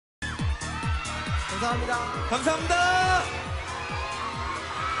감사합니다. 감사합니다.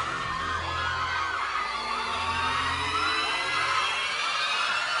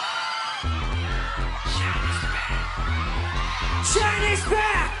 SHINee's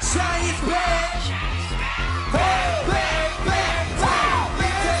back! SHINee's back! Back, back, back, back!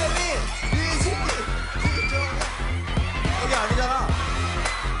 여기 아니잖아.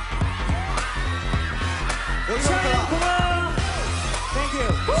 SHINee 고마워! Thank you!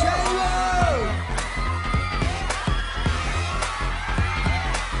 SHINee!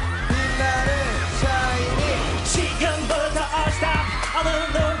 빛나는 SHINee! 지금부터 all stop! 어느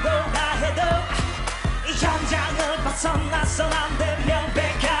누구나 해도 이 현장을 벗어나선 안 돼.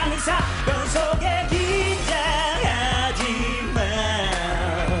 명백한 의사 그 속에 긴장하지마.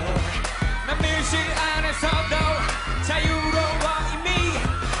 난 밀실 안에서도 자유로워 이미.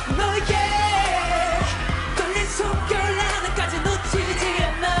 너에게 걸린 숨결 하나까지 놓치지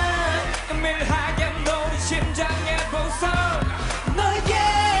않아. 은밀하게 노린 심장의 보석. 너에게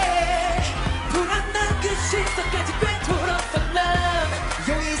불안한 그 시선까지 꿰뚫었어 난.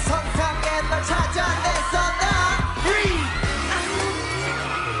 용의 선상에 널 찾아냈어 난.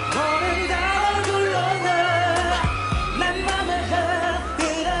 오늘 다 얼굴로 난 맘을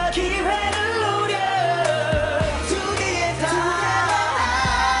흔들어 기회를 노려. 두 개의 다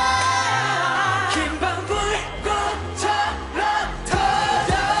긴 방불꽃처럼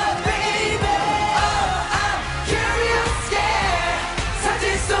터져 baby. Oh, I'm curious, yeah. 사진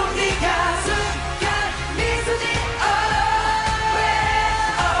속 네 가슴간 미소지. Oh,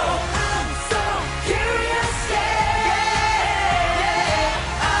 yeah. Oh, I'm so curious, yeah.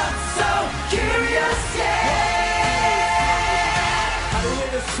 I'm so curious, yeah.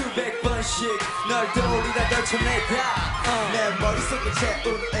 하루에는 수백 번씩 널 떠올리다 떨쳐내다 내 머릿속에 채운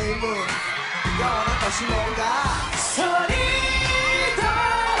의문 네가 원한 것이 뭔가 소리도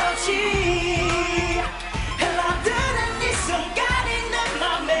없이 흘러드는 이 순간이 내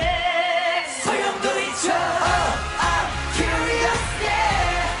맘에 소용도 있죠. Oh, I'm curious,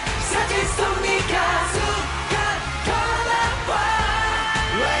 yeah. 사진 속 네 가슴간 걸어봐.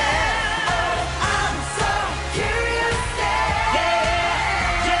 Yeah. Oh, I'm so curious, yeah.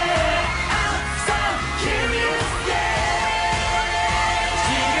 I'm so curious, yeah.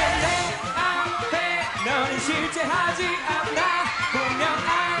 지금 내 앞에 너는 실제 하지 않아. 분명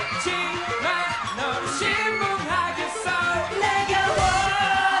알지만 너는 신봉하겠어. 내가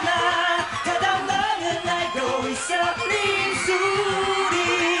원한 대답 너는 알고 있어. 네 입술이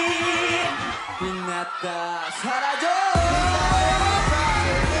빛났다 사라져.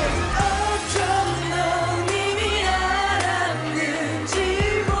 어쩜 넌 이미 알았는지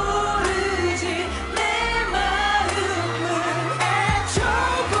모르지. 내 마음은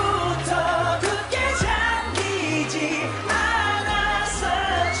애초부터 굳게 잠기지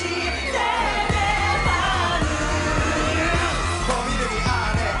않았었지. 내 맘은 범인은 이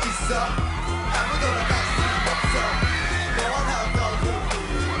안에 있어. 아무도 나갈 수 없어. 너와 나 어떤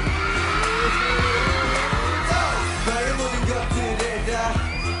너의 모든 것들에 다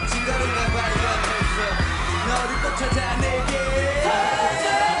증거를 난 발견했어. 너를 꼭 찾아내게.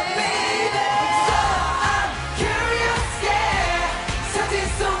 Baby, so I'm curious, yeah. 사진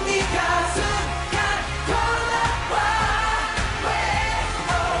속 네 가슴간 걸어봐.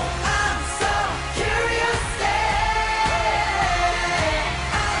 Oh, I'm so curious, yeah.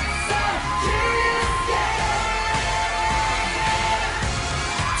 I'm so curious, yeah.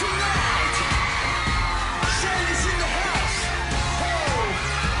 Tonight, SHINee's in the house. Oh,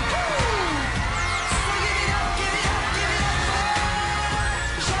 oh. So give it up, give it up, give it up for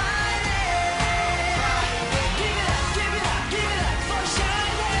SHINee. Give it up, give it up, give it up for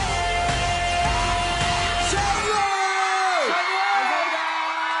SHINee. SHINee!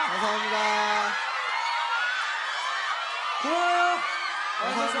 감사합니다. 고마워요.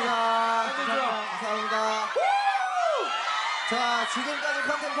 감사합니다. 감사합니다. 자, 지금까지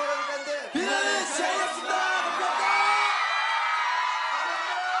컨템포러리 밴드 빛나는 샤이니였습니다. 감사합니다.